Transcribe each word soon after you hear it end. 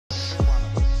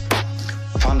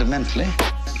fundamentally,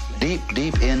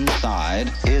 deep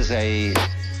inside, is an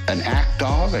act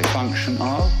of, a function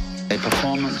of, a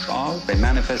performance of, a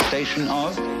manifestation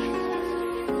of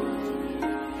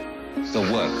the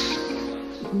works.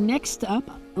 Next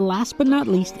up, last but not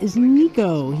least, is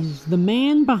Niko. He's the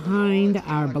man behind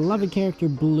our beloved character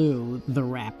Blue, the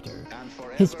Raptor.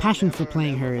 His passion for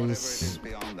playing her is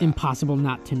impossible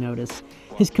not to notice.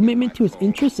 His commitment to his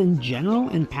interests in general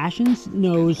and passions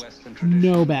knows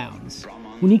no bounds.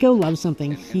 When Niko loves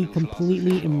something, he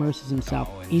completely immerses himself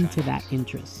into that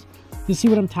interest. You'll see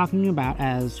what I'm talking about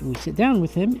as we sit down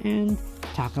with him and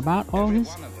talk about all his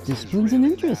disciplines and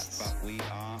interests.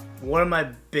 One of my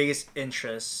biggest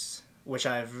interests, which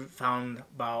I've found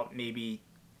about maybe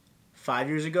 5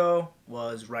 years ago,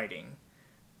 was writing.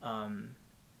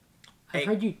 I've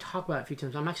heard you talk about it a few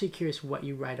times. I'm actually curious what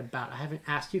you write about. I haven't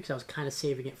asked you because I was kind of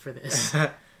saving it for this.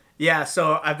 Yeah,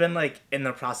 so I've been like in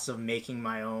the process of making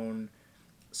my own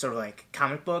sort of like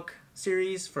comic book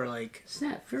series for like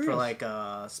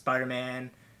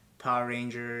Spider-Man, Power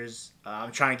Rangers.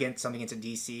 I'm trying to get something into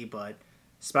DC, but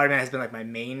Spider-Man has been like my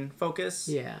main focus.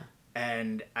 Yeah.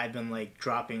 And I've been like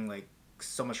dropping like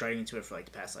so much writing into it for like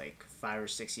the past like 5 or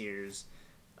 6 years.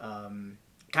 Kind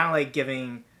of like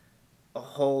giving a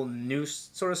whole new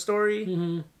sort of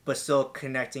story, but still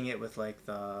connecting it with like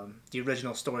the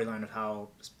original storyline of how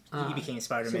he became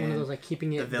Spider-Man. So one of those like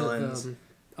keeping it the villains,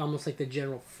 almost like the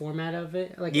general format of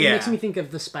it. Like yeah. It makes me think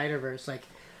of the Spider-Verse, like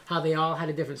how they all had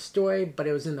a different story, but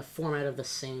it was in the format of the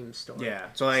same story. Yeah.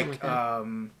 So like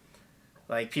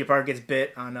Peter Parker gets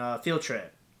bit on a field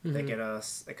trip. They get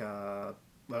like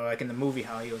in the movie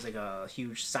how he was like a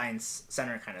huge science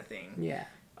center kind of thing. Yeah.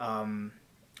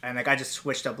 And like I just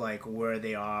switched up like where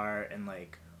they are and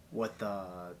like what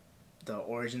the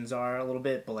origins are a little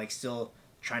bit, but like still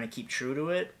trying to keep true to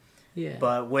it. Yeah.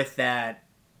 But with that,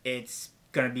 it's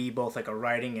gonna be both like a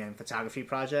writing and photography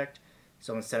project.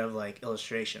 So instead of like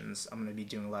illustrations, I'm gonna be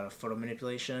doing a lot of photo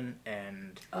manipulation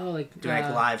and doing like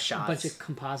live shots, a bunch of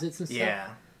composites and stuff. Yeah.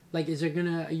 Like,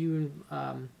 are you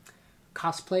doing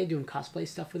cosplay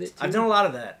stuff with it too? I've done a lot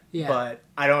of that. Yeah. But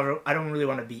I don't really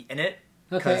want to be in it.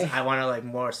 Okay. Because I want to like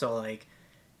more so like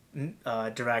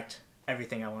direct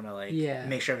everything. I want to like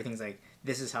make sure everything's like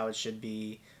this is how it should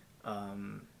be.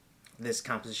 This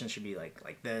composition should be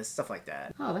like this, stuff like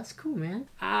that. Oh, that's cool, man.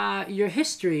 Your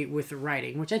history with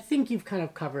writing, which I think you've kind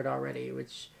of covered already,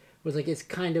 which was like it's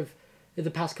kind of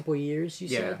the past couple of years. You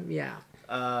said, yeah.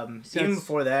 Even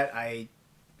before that, I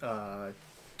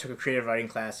took a creative writing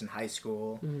class in high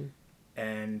school,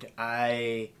 and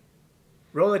I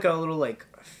wrote like a little like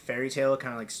fairy tale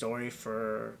kind of like story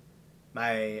for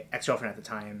my ex-girlfriend at the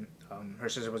time. Her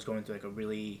sister was going through like a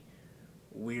really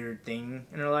weird thing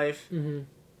in her life,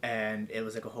 and it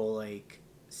was like a whole like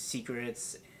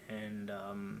secrets and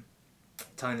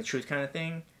telling the truth kind of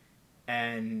thing.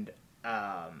 And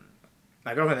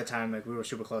my girlfriend at the time, like we were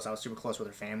super close. I was super close with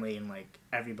her family and like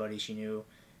everybody she knew.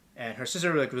 And her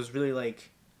sister like was really liked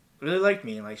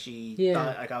me, and like she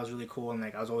thought like I was really cool, and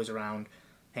like I was always around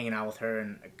hanging out with her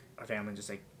and like our family, just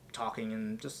like talking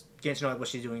and just getting to know like what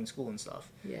she's doing in school and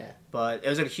stuff. Yeah. But it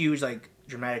was like a huge like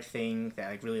dramatic thing that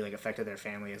like really like affected their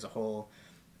family as a whole.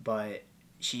 But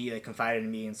she like confided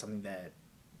in me in something that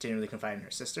didn't really confide in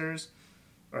her sisters,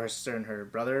 or her sister and her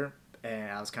brother.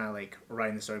 And I was kind of like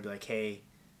writing the story, be like, hey,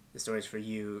 this story's for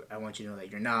you. I want you to know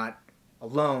that you're not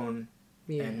alone.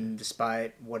 Yeah. And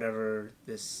despite whatever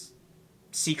this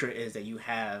secret is that you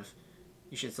have,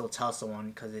 you should still tell someone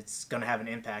because it's going to have an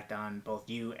impact on both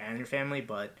you and your family,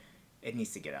 but it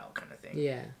needs to get out kind of thing.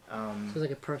 Yeah. So it's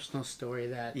like a personal story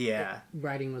that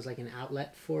writing was like an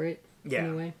outlet for it in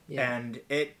a way. Yeah. And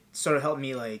it sort of helped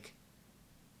me like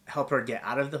help her get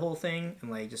out of the whole thing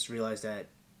and like just realize that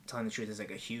telling the truth is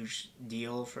like a huge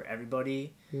deal for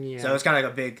everybody. Yeah. So it was kind of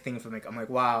like a big thing for me. I'm like,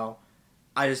 wow,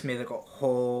 I just made like a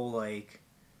whole like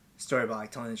story about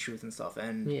like telling the truth and stuff,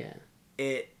 and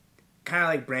it kind of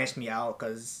like branched me out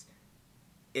because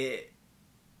it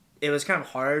was kind of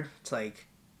hard to like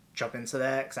jump into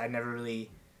that because I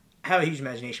have a huge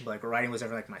imagination, but like writing was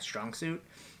never like my strong suit.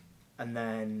 And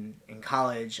then in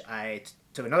college I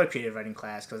took another creative writing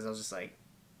class because I was just like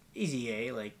easy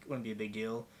A, like wouldn't be a big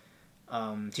deal.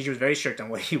 Teacher was very strict on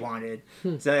what he wanted,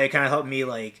 so it kind of helped me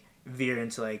like veer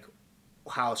into like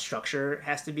how structure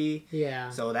has to be. Yeah.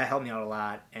 So that helped me out a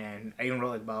lot, and I even wrote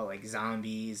like about like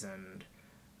zombies and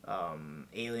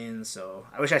aliens. So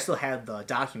I wish I still had the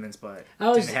documents, but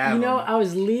didn't have them. I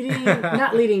was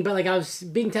not leading, but like I was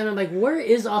being tempted. I'm like, where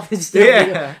is all this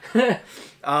stuff? Yeah.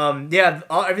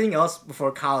 Everything else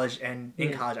before college and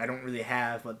in college I don't really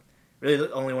have, but really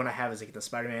the only one I have is like the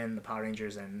Spider-Man, the Power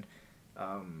Rangers, and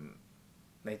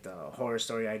like the horror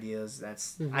story ideas.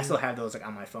 That's I still have those like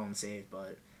on my phone saved,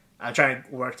 but I'm trying to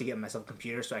work to get myself a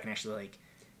computer so I can actually like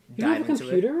dive into it. You have a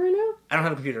computer right now? I don't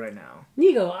have a computer right now.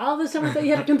 Niko, all this time I thought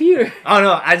you had a computer. Oh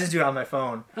no, I just do it on my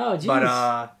phone. Oh jeez.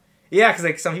 But yeah, because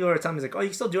like some people are telling me like, oh, you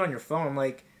can still do it on your phone. I'm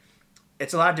like,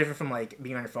 it's a lot different from like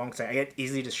being on your phone because I get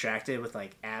easily distracted with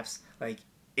like apps. Like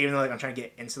even though like I'm trying to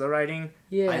get into the writing,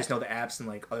 I just know the apps and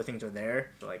like other things are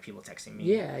there. So like people texting me.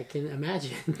 Yeah, I can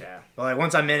imagine. Yeah, but like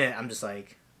once I'm in it, I'm just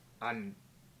like I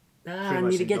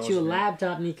need to get you a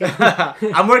laptop,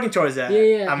 Niko. I'm working towards that.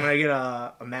 Yeah. I'm gonna get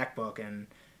a MacBook, and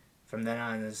from then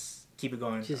on, just keep it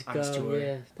going. Just on go. this tour.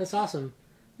 Yeah, that's awesome.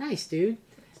 Nice, dude.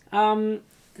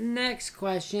 Next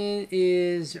question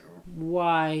is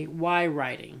why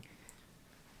writing?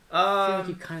 I feel like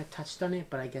you kind of touched on it,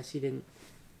 but I guess you didn't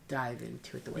dive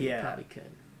into it the way you probably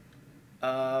could.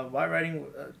 Why writing?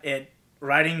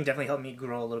 Writing definitely helped me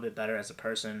grow a little bit better as a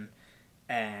person,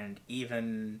 and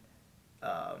even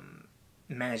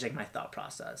manage like my thought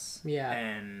process. Yeah.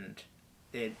 And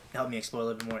it helped me explore a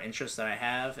little bit more interests that I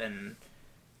have, and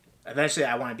eventually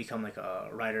I want to become like a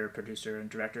writer, producer, and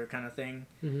director kind of thing.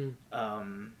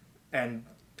 And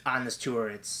on this tour,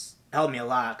 it's helped me a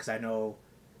lot because I know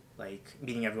like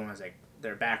meeting everyone's like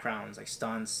their backgrounds, like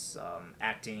stunts,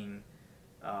 acting,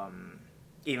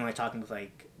 even like talking with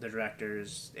like the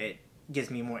directors. It gives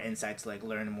me more insight to like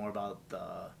learn more about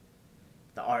the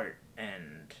art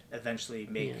and eventually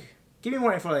give me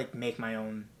more info to like make my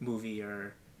own movie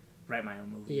or write my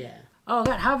own movie. Yeah. Oh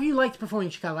God, how have you liked performing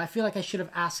in Chicago? I feel like I should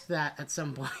have asked that at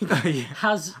some point. Yeah.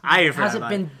 How's it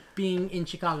been being in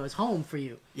Chicago as home for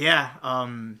you? Yeah,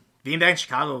 being back in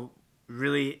Chicago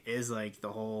really is like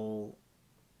the whole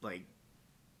like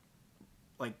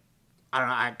I don't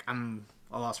know, I'm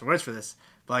a loss for words for this,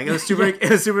 but like it was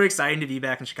super exciting to be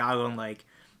back in Chicago and like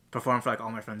perform for like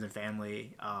all my friends and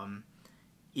family.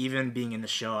 Even being in the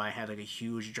show, I had like a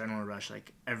huge adrenaline rush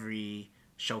like every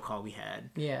show call we had.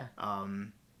 Yeah.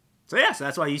 So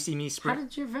that's why you see me sprint. How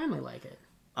did your family like it?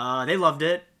 They loved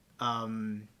it.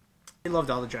 They loved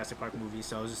all the Jurassic Park movies,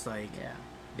 so it was just like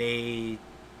they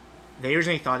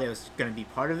originally thought it was gonna be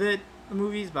part of it, the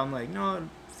movies, but I'm like, no,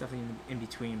 it's definitely in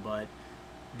between. But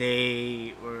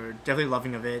they were definitely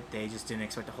loving of it. They just didn't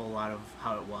expect a whole lot of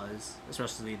how it was,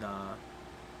 especially the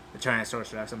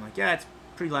Tyrannosaurus Rex. I'm like, yeah, it's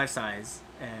pretty life size,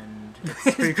 and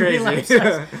it's pretty crazy.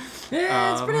 Yeah,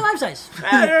 it's pretty life size.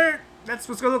 That's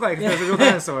what's gonna look like if there's a real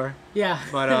dinosaur. Yeah.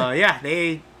 But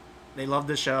they loved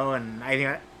the show, and I think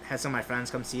I had some of my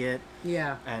friends come see it.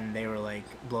 Yeah. And they were like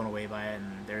blown away by it,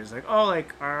 and there's like, oh,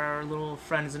 like our little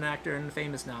friend is an actor and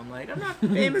famous now. I'm like, I'm not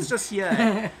famous just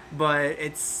yet, but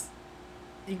it's.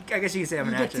 I guess you could say I'm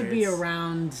an actor. You get to be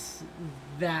around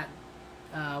that.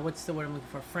 What's the word I'm looking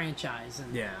for? Franchise.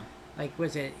 And yeah. Like,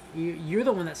 was it you're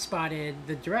the one that spotted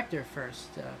the director first,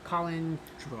 Colin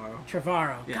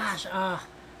Trevorrow. Yeah. Gosh,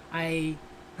 I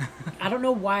don't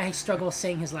know why I struggle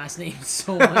saying his last name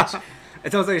so much.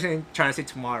 It's almost like trying to say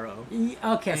tomorrow.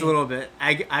 Okay. It's a little bit.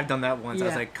 I've done that once. Yeah. I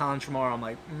was like, Colin Trevorrow. I'm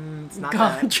like, it's not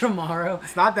Colin that. Trevorrow.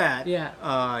 It's not that.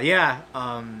 Yeah.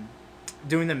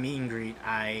 Doing the meet and greet,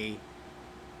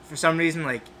 for some reason,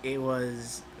 like, it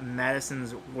was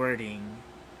Madison's wording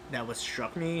that was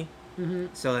struck me. Mm-hmm.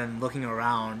 So then looking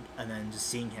around and then just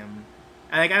seeing him,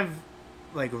 I've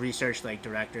like researched like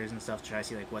directors and stuff to try to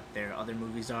see like what their other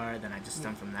movies are. Then I just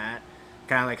stem from that,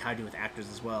 kind of like how I do with actors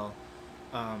as well.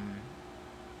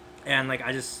 And like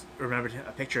I just remembered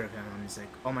a picture of him. And I'm just like,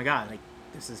 oh my god, like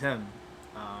this is him.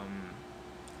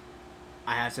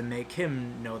 I had to make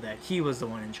him know that he was the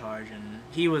one in charge and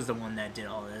he was the one that did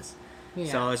all this.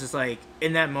 Yeah. So it's just like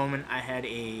in that moment I had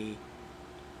a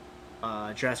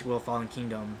Jurassic World Fallen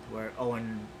Kingdom where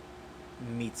Owen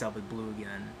meets up with Blue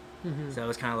again. Mm-hmm. So it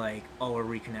was kind of like, oh, we're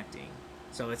reconnecting.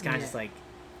 So it's kind of just like,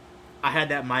 I had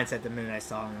that mindset the minute I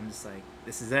saw him. I'm just like,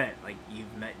 this is it. Like,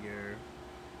 you've met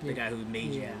the guy who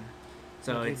made you.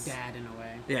 So like it's your dad in a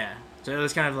way. Yeah. So it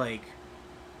was kind of like,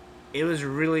 it was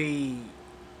really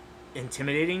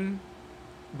intimidating,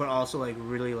 but also like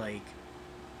really like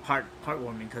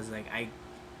heartwarming because like I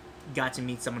got to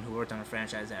meet someone who worked on a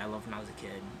franchise that I loved when I was a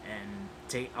kid, and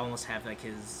to almost have like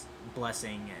his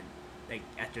blessing, and like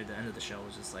after the end of the show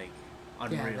was just like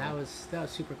unreal. Yeah, that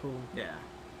was super cool. Yeah,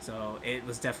 so it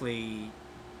was definitely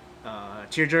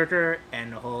tearjerker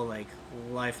and a whole like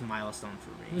life milestone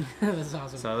for me. That's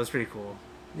awesome. So it was pretty cool.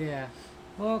 Yeah,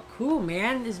 well, cool,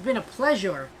 man. It's been a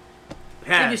pleasure.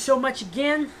 Yeah. Thank you so much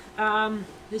again.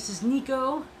 This is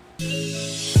Niko.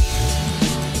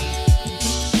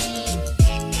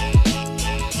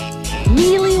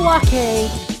 Milwaukee.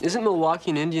 Isn't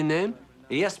Milwaukee an Indian name?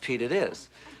 Yes, Pete, it is.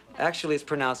 Actually, it's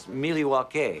pronounced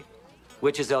Milwaukee.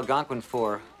 which is Algonquin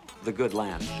for the good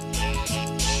land.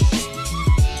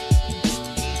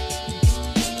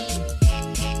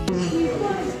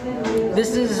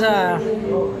 This is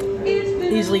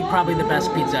easily probably the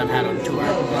best pizza I've had on tour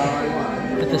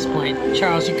at this point.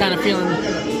 Charles, you kind of feeling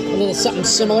a little something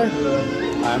similar?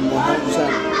 I'm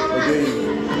 100%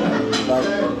 agreeing. Like,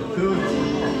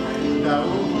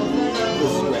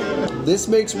 this is great. This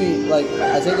makes me, like,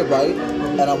 I take a bite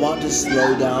and I want to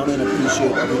slow down and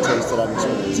appreciate every taste that I'm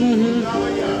experiencing.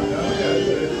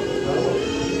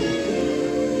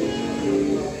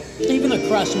 Even the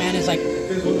crust, man, is like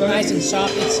nice and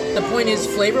soft. The point is,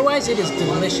 flavor-wise, it is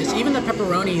delicious. Even the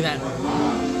pepperoni that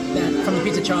from the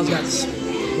pizza Charles got,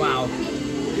 wow.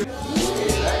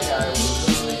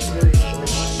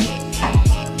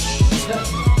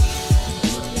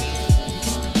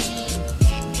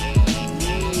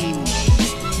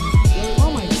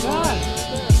 Oh my God.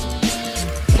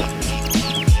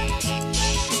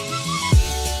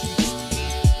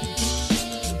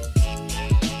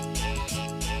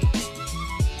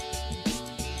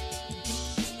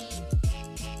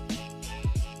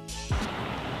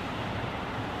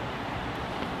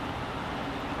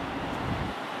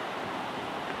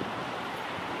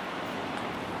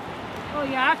 Oh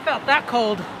yeah, I felt that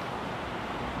cold.